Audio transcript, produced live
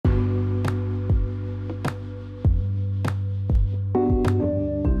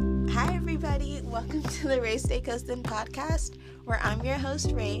to the Ray Stay Coastin' podcast, where I'm your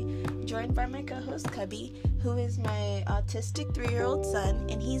host, Ray, joined by my co-host, Cubby, who is my autistic 3-year-old son,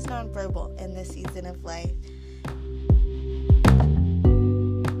 and he's nonverbal in this season of life.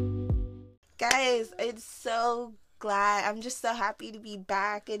 Guys, I'm just so happy to be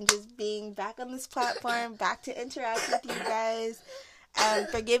back and just being back on this platform, back to interact with you guys.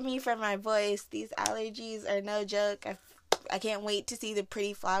 Forgive me for my voice. These allergies are no joke. I can't wait to see the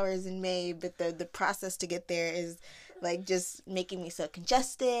pretty flowers in May, but the process to get there is like just making me so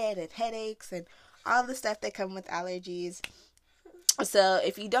congested and headaches and all the stuff that come with allergies. So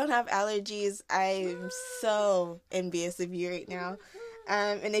if you don't have allergies, I'm so envious of you right now.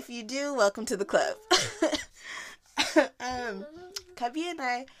 And if you do, welcome to the club. Cubby and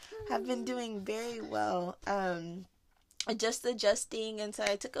I have been doing very well. Just adjusting, and so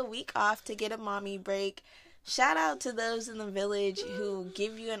I took a week off to get a mommy break. Shout out to those in the village who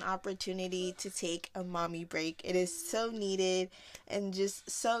give you an opportunity to take a mommy break. It is so needed and just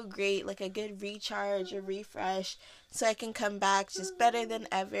so great, like a good recharge, a refresh, so I can come back just better than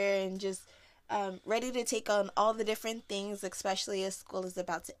ever and just ready to take on all the different things, especially as school is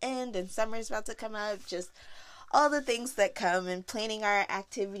about to end and summer is about to come up, just all the things that come, and planning our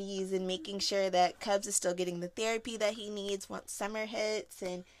activities and making sure that Cubs is still getting the therapy that he needs once summer hits,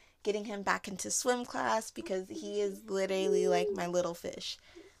 and getting him back into swim class because he is literally like my little fish.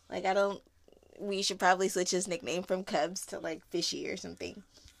 Like we should probably switch his nickname from Cubs to like Fishy or something.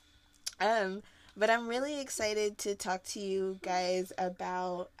 But I'm really excited to talk to you guys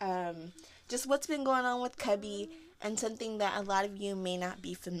about just what's been going on with Cubby and something that a lot of you may not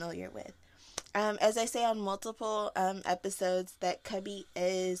be familiar with. As I say on multiple episodes, that Cubby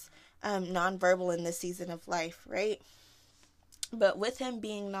is nonverbal in this season of life, right? But with him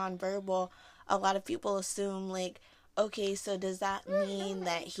being nonverbal, a lot of people assume, like, okay, so does that mean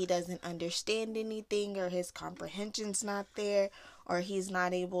that he doesn't understand anything, or his comprehension's not there, or he's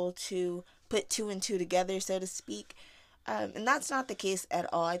not able to put two and two together, so to speak? And that's not the case at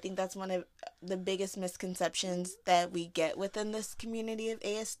all. I think that's one of the biggest misconceptions that we get within this community of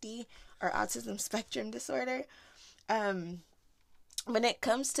ASD, or autism spectrum disorder. When it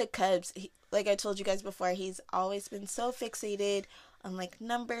comes to Cubs, like I told you guys before, he's always been so fixated on like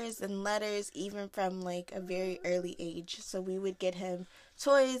numbers and letters, even from like a very early age. So we would get him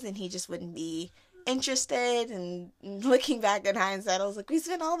toys and he just wouldn't be interested. And looking back in hindsight, I was like, we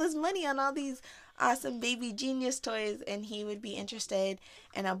spent all this money on all these awesome baby genius toys, and he would be interested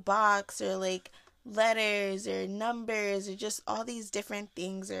in a box or like letters or numbers or just all these different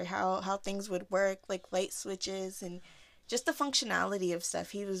things, or how things would work, like light switches and just the functionality of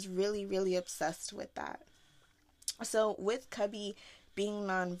stuff. He was really, really obsessed with that. So with Cubby being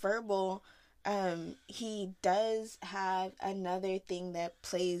nonverbal, he does have another thing that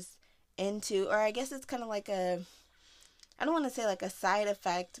plays into, or I guess it's kind of like I don't want to say like a side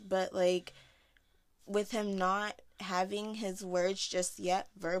effect, but like with him not having his words just yet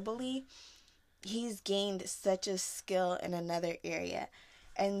verbally, he's gained such a skill in another area.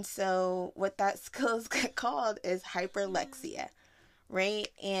 And so what that skill is called is Hyperlexia, right?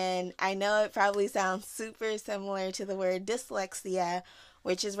 And I know it probably sounds super similar to the word dyslexia,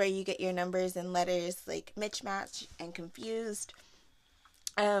 which is where you get your numbers and letters like mismatched and confused.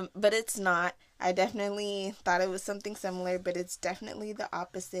 But it's not. I definitely thought it was something similar, but it's definitely the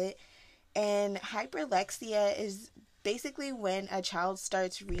opposite. And hyperlexia is basically when a child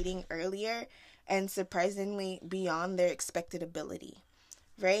starts reading earlier and surprisingly beyond their expected ability,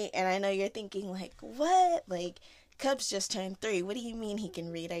 right? And I know you're thinking like, what? Like, Cubs just turned 3. What do you mean he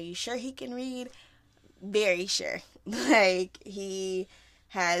can read? Are you sure he can read? Very sure. Like, he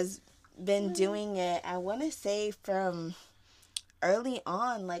has been doing it, I want to say from early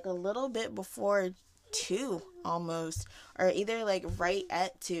on, like a little bit before 2 almost, or either like right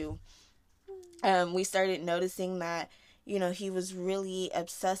at 2. We started noticing that, he was really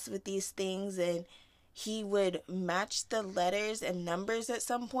obsessed with these things, and he would match the letters and numbers at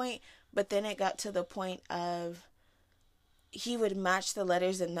some point, but then it got to the point of he would match the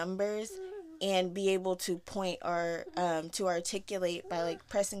letters and numbers and be able to point or to articulate by like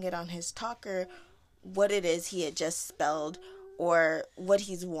pressing it on his talker what it is he had just spelled or what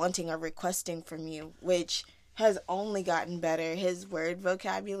he's wanting or requesting from you, which has only gotten better. His word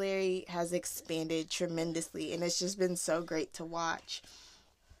vocabulary has expanded tremendously, and it's just been so great to watch.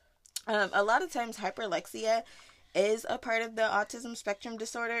 A lot of times hyperlexia is a part of the autism spectrum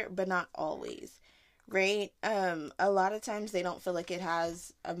disorder, but not always, right? A lot of times they don't feel like it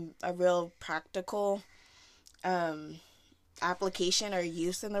has a real practical application or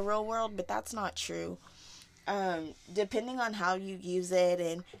use in the real world, but that's not true. Depending on how you use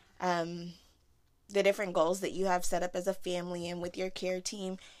it and the different goals that you have set up as a family and with your care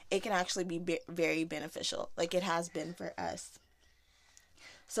team, it can actually be very beneficial, like it has been for us.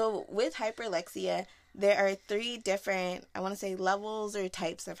 So with hyperlexia, there are 3 different, I want to say, levels or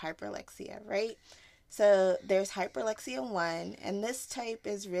types of hyperlexia, right? So there's hyperlexia 1, and this type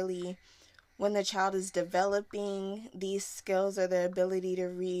is really when the child is developing these skills or the ability to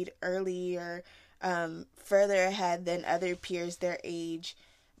read early or further ahead than other peers their age,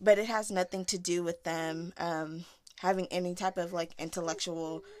 but it has nothing to do with them having any type of like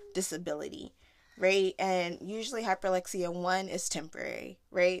intellectual disability, right? And usually hyperlexia 1 is temporary,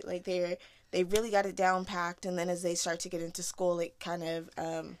 right? Like they really got it down packed, and then as they start to get into school, it kind of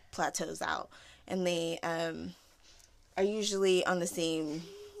plateaus out, and they are usually on the same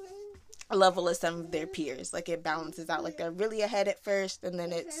level as some of their peers. Like it balances out, like they're really ahead at first, and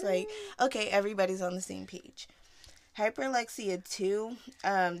then it's like, okay, everybody's on the same page. Hyperlexia 2,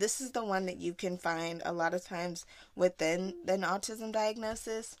 this is the one that you can find a lot of times within an autism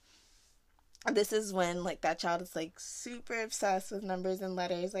diagnosis. This is when like that child is like super obsessed with numbers and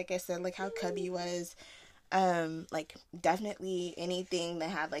letters, like I said, like how Cubby was. Like definitely anything that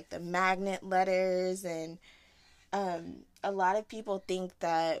had like the magnet letters, and a lot of people think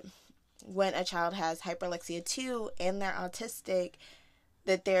that when a child has hyperlexia 2 and they're autistic,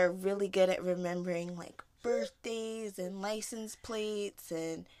 that they're really good at remembering like birthdays and license plates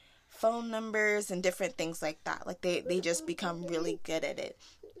and phone numbers and different things like that. Like they just become really good at it,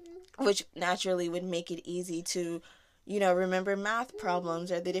 which naturally would make it easy to, you know, remember math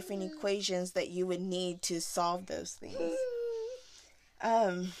problems or the different equations that you would need to solve those things.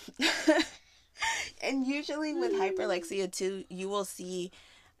 And usually with hyperlexia 2, you will see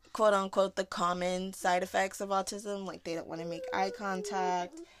quote unquote the common side effects of autism, like they don't want to make eye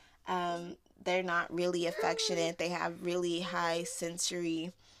contact, they're not really affectionate, they have really high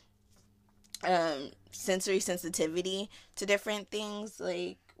sensory sensitivity to different things,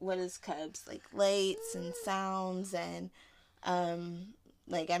 like what is Cubs, like lights and sounds, and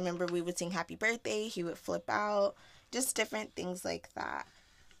like I remember we would sing happy birthday, he would flip out, just different things like that.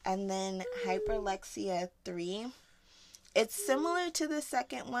 And then hyperlexia 3, it's similar to the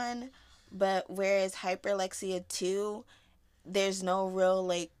second one, but whereas hyperlexia 2, there's no real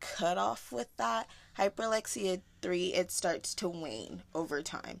like cutoff with that. Hyperlexia 3, it starts to wane over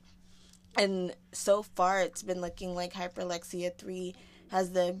time. And so far it's been looking like hyperlexia 3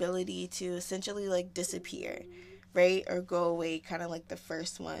 has the ability to essentially like disappear, right? Or go away, kind of like the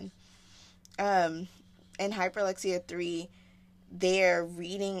first one. In hyperlexia 3, their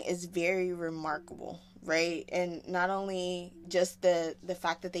reading is very remarkable, right? And not only just the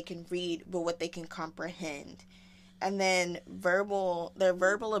fact that they can read, but what they can comprehend. And then their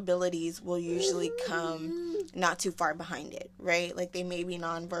verbal abilities will usually come not too far behind it, right? Like they may be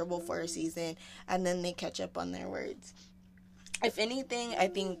nonverbal for a season, and then they catch up on their words. If anything, I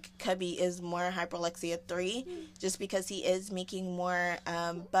think Cubby is more hyperlexia 3, just because he is making more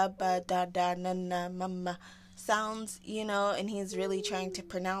ba ba da da na na mama sounds, you know, and he's really trying to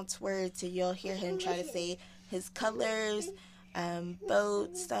pronounce words. So you'll hear him try to say his colors,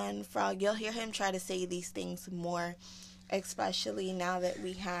 boat, sun, frog. You'll hear him try to say these things more, especially now that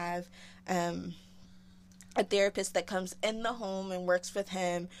we have a therapist that comes in the home and works with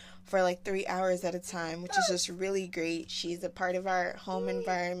him for like 3 hours at a time, which is just really great. She's a part of our home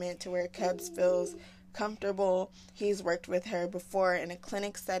environment to where Cubs feels comfortable. He's worked with her before in a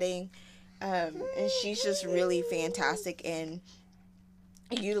clinic setting, and she's just really fantastic in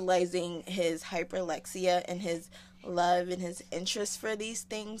utilizing his hyperlexia and his love and his interest for these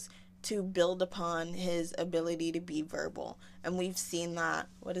things to build upon his ability to be verbal. And we've seen that.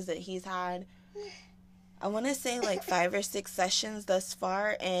 What is it? He's had, I want to say like 5 or 6 sessions thus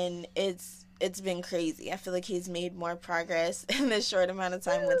far, and it's been crazy. I feel like he's made more progress in this short amount of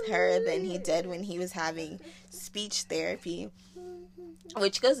time with her than he did when he was having speech therapy,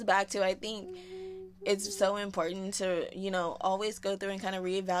 which goes back to, I think it's so important to, you know, always go through and kind of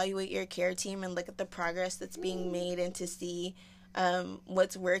reevaluate your care team and look at the progress that's being made, and to see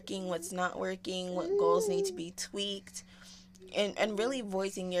what's working, what's not working, what goals need to be tweaked, and really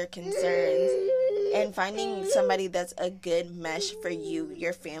voicing your concerns and finding somebody that's a good mesh for you,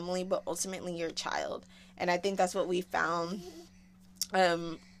 your family, but ultimately your child. And I think that's what we found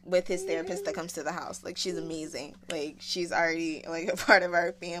with his therapist that comes to the house. Like, she's amazing. Like, she's already like a part of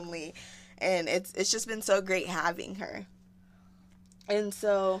our family, and it's just been so great having her. And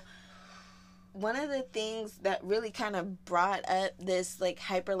so one of the things that really kind of brought up this like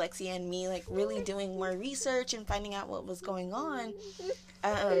hyperlexia in me, like really doing more research and finding out what was going on,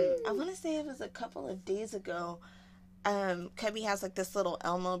 I want to say it was a couple of days ago, Cubby has like this little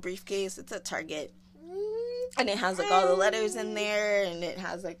Elmo briefcase. It's at Target. And it has like all the letters in there, and it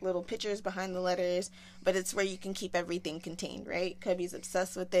has like little pictures behind the letters, but it's where you can keep everything contained, right? Cubby's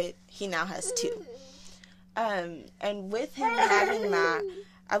obsessed with it. He now has 2. And with him having that,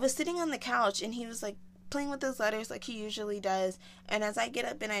 I was sitting on the couch and he was like playing with his letters like he usually does. And as I get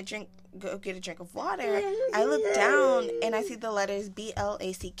up and I go get a drink of water, I look down and I see the letters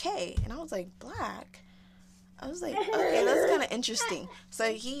BLACK, and I was like, Black. I was like, okay, that's kind of interesting.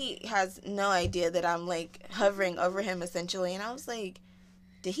 So he has no idea that I'm, like, hovering over him, essentially. And I was like,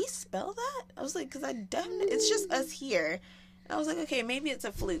 did he spell that? I was like, because it's just us here. And I was like, okay, maybe it's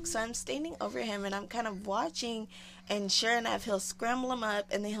a fluke. So I'm standing over him, and I'm kind of watching. And sure enough, he'll scramble him up,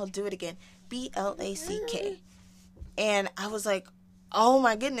 and then he'll do it again. BLACK. And I was like, oh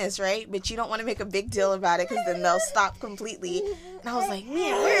my goodness, right? But you don't want to make a big deal about it because then they'll stop completely. And I was like,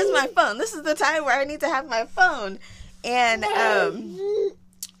 man, where's my phone? This is the time where I need to have my phone. And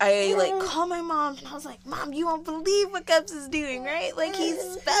I like call my mom, and I was like, Mom, you won't believe what Cubs is doing, right? Like he's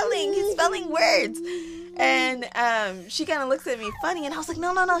spelling words. And she kind of looks at me funny, and I was like,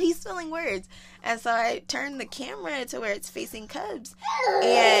 no, he's spelling words. And so I turned the camera to where it's facing Cubs,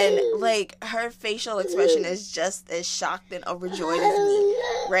 and like her facial expression is just as shocked and overjoyed as me,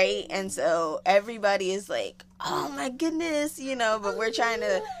 right? And so everybody is like, oh my goodness, but we're trying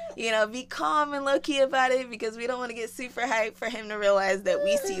to, be calm and low-key about it because we don't want to get super hyped for him to realize that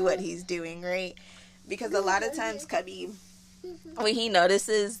we see what he's doing, right? Because a lot of times Cubby, when he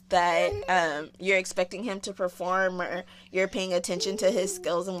notices that you're expecting him to perform or you're paying attention to his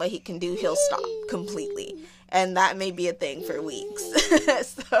skills and what he can do, he'll stop completely. And that may be a thing for weeks.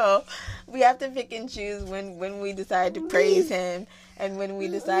 So we have to pick and choose when we decide to praise him and when we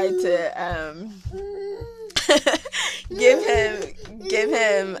decide to give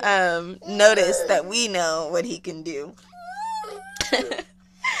him notice that we know what he can do.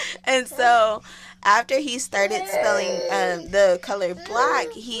 And so after he started spelling the color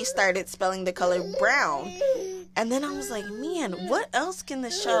black, he started spelling the color brown. And then I was like, man, what else can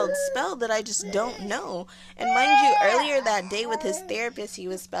this child spell that I just don't know? And mind you, earlier that day with his therapist, he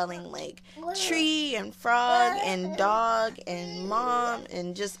was spelling like tree and frog and dog and mom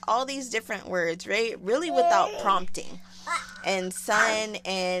and just all these different words, right? Really without prompting. And sun,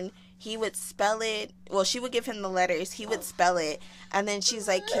 and he would spell it. Well, she would give him the letters. He would spell it. And then she's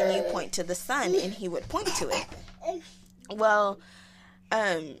like, can you point to the sun? And he would point to it. Well,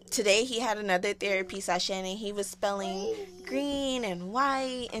 today he had another therapy session, and he was spelling green and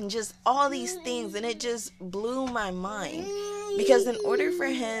white and just all these things. And it just blew my mind. Because in order for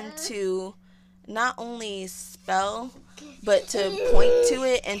him to not only spell, but to point to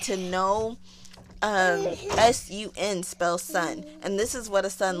it and to know S-U-N spells sun, and this is what a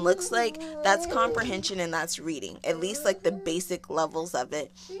sun looks like, that's comprehension and that's reading, at least like the basic levels of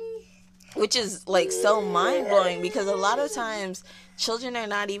it, which is like so mind-blowing because a lot of times children are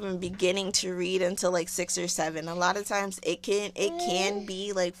not even beginning to read until like 6 or 7. A lot of times it can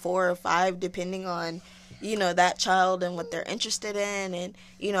be like 4 or 5 depending on that child and what they're interested in and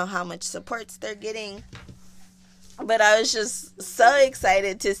how much supports they're getting. But I was just so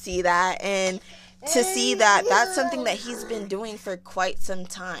excited to see that, and to see that that's something that he's been doing for quite some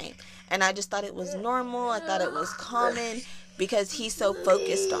time. And I just thought it was normal. I thought it was common because he's so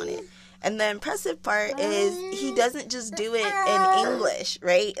focused on it. And the impressive part is he doesn't just do it in English,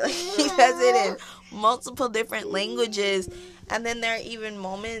 right? Like he does it in multiple different languages. And then there are even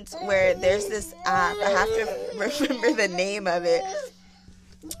moments where there's this app. I have to remember the name of it.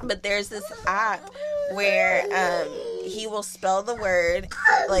 But there's this app where he will spell the word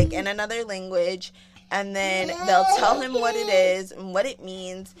like in another language, and then they'll tell him what it is and what it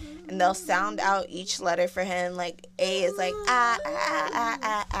means, and they'll sound out each letter for him. Like A is like ah ah ah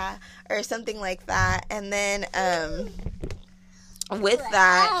ah ah or something like that. And then with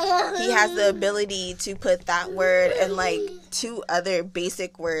that, he has the ability to put that word and like 2 other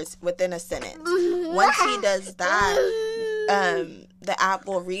basic words within a sentence. Once he does that, the app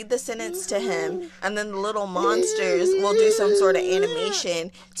will read the sentence to him, and then the little monsters will do some sort of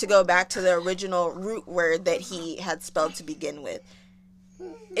animation to go back to the original root word that he had spelled to begin with.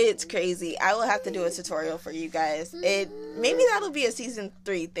 It's crazy. I will have to do a tutorial for you guys. Maybe that'll be a season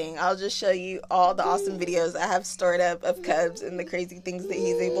 3 thing. I'll just show you all the awesome videos I have stored up of Cubs and the crazy things that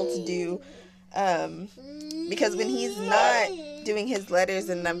he's able to do. Because when he's not doing his letters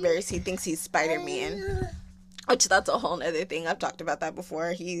and numbers, he thinks he's Spider-Man. Which that's a whole other thing. I've talked about that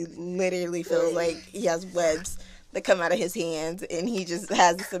before. He literally feels like he has webs that come out of his hands, and he just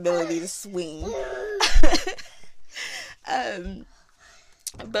has this ability to swing.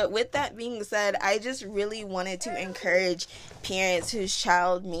 But with that being said, I just really wanted to encourage parents whose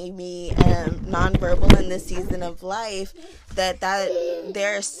child may be nonverbal in this season of life that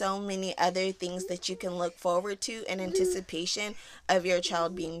there are so many other things that you can look forward to in anticipation of your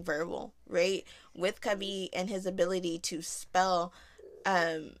child being verbal, right? With Cubby and his ability to spell,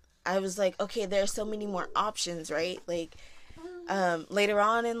 I was like, okay, there are so many more options, right? Like, later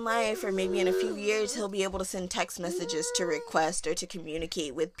on in life, or maybe in a few years, he'll be able to send text messages to request or to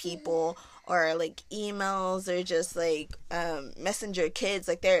communicate with people, or like emails, or just like messenger kids.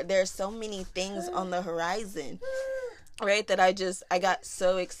 Like there are so many things on the horizon, right, that I got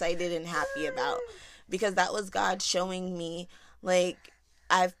so excited and happy about, because that was God showing me, like,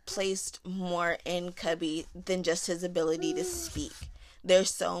 I've placed more in Cubby than just his ability to speak.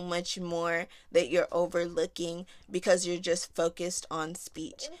 There's so much more that you're overlooking because you're just focused on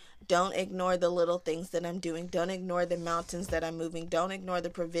speech. Don't ignore the little things that I'm doing. Don't ignore the mountains that I'm moving. Don't ignore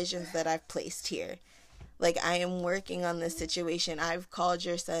the provisions that I've placed here. Like, I am working on this situation. I've called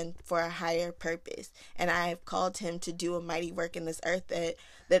your son for a higher purpose, and I have called him to do a mighty work in this earth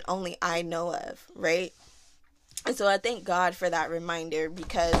that only I know of, right? And so I thank God for that reminder,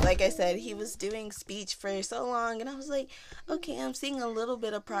 because, like I said, he was doing speech for so long, and I was like, okay, I'm seeing a little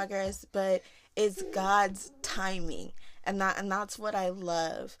bit of progress, but it's God's timing, and that's what I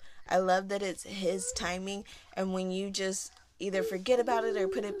love. I love that it's his timing, and when you just either forget about it or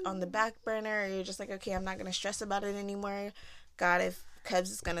put it on the back burner, or you're just like, okay, I'm not going to stress about it anymore. God, if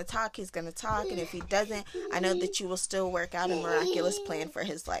Cubs is going to talk, he's going to talk. And if he doesn't, I know that you will still work out a miraculous plan for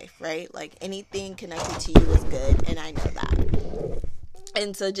his life, right? Like, anything connected to you is good, and I know that.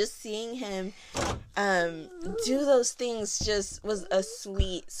 And so just seeing him do those things just was a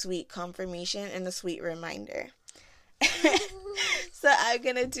sweet, sweet confirmation and a sweet reminder. So I'm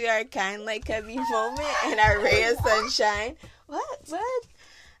going to do our kind like Cubby moment and our ray of sunshine. What?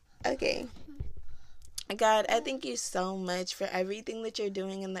 Okay. God, I thank you so much for everything that you're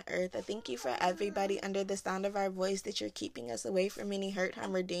doing in the earth. I thank you for everybody under the sound of our voice, that you're keeping us away from any hurt,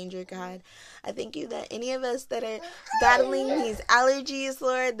 harm, or danger, God. I thank you that any of us that are battling these allergies,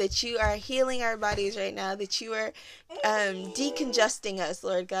 Lord, that you are healing our bodies right now, that you are decongesting us,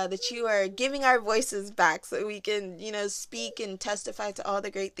 Lord God, that you are giving our voices back so we can, speak and testify to all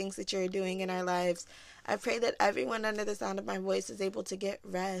the great things that you're doing in our lives. I pray that everyone under the sound of my voice is able to get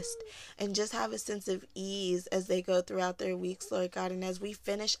rest and just have a sense of ease as they go throughout their weeks, Lord God. And as we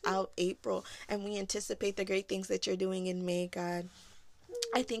finish out April and we anticipate the great things that you're doing in May, God,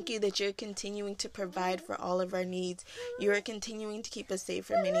 I thank you that you're continuing to provide for all of our needs. You are continuing to keep us safe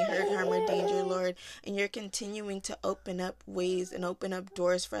from any hurt, harm, or danger, Lord. And you're continuing to open up ways and open up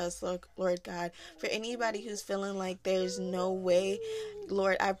doors for us, Lord God. For anybody who's feeling like there's no way,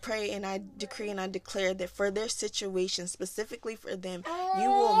 Lord, I pray and I decree and I declare that for their situation, specifically for them, you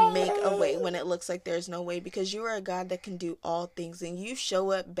will make a way when it looks like there's no way, because you are a God that can do all things, and you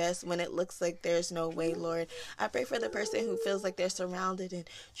show up best when it looks like there's no way, Lord. I pray for the person who feels like they're surrounded and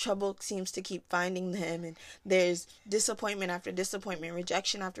trouble seems to keep finding them, and there's disappointment after disappointment,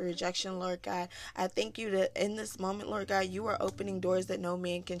 rejection after rejection, Lord God. I thank you that in this moment, Lord God, you are opening doors that no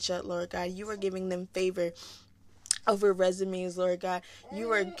man can shut, Lord God. You are giving them favor over resumes, Lord God.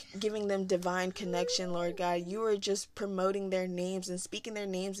 You are giving them divine connection, Lord God. You are just promoting their names and speaking their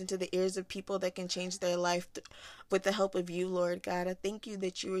names into the ears of people that can change their life with the help of you, Lord God. I thank you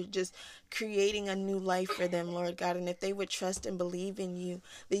that you are just creating a new life for them, Lord God. And if they would trust and believe in you,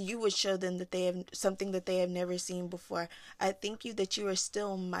 that you would show them that they have something that they have never seen before. I thank you that you are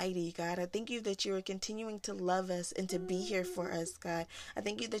still mighty, God. I thank you that you are continuing to love us and to be here for us, God. I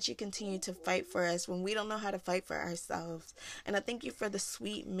thank you that you continue to fight for us when we don't know how to fight for ourselves. And I thank you for the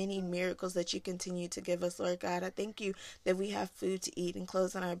sweet many miracles that you continue to give us, Lord God. I thank you that we have food to eat and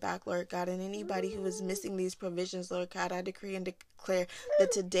clothes on our back, Lord God. And anybody who is missing these provisions, Lord God, I decree and declare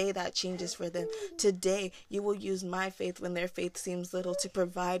that today that changes for them. Today you will use my faith when their faith seems little to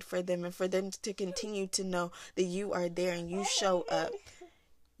provide for them, and for them to continue to know that you are there and you show up.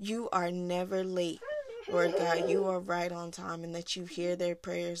 You are never late, Lord God. You are right on time, and that you hear their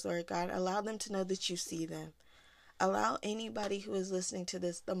prayers, Lord God. Allow them to know that you see them. Allow anybody who is listening to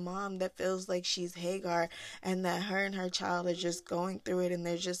this, the mom that feels like she's Hagar and that her and her child are just going through it and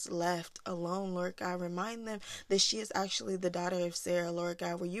they're just left alone, Lord God, remind them that she is actually the daughter of Sarah, Lord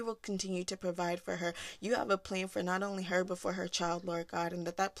God, where you will continue to provide for her. You have a plan for not only her but for her child, Lord God, and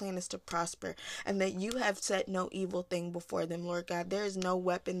that plan is to prosper, and that you have set no evil thing before them, Lord God. There is no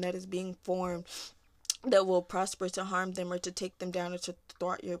weapon that is being formed that will prosper to harm them or to take them down or to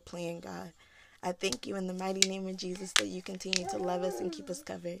thwart your plan, God. I thank you in the mighty name of Jesus that you continue to love us and keep us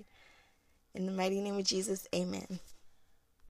covered. In the mighty name of Jesus, amen.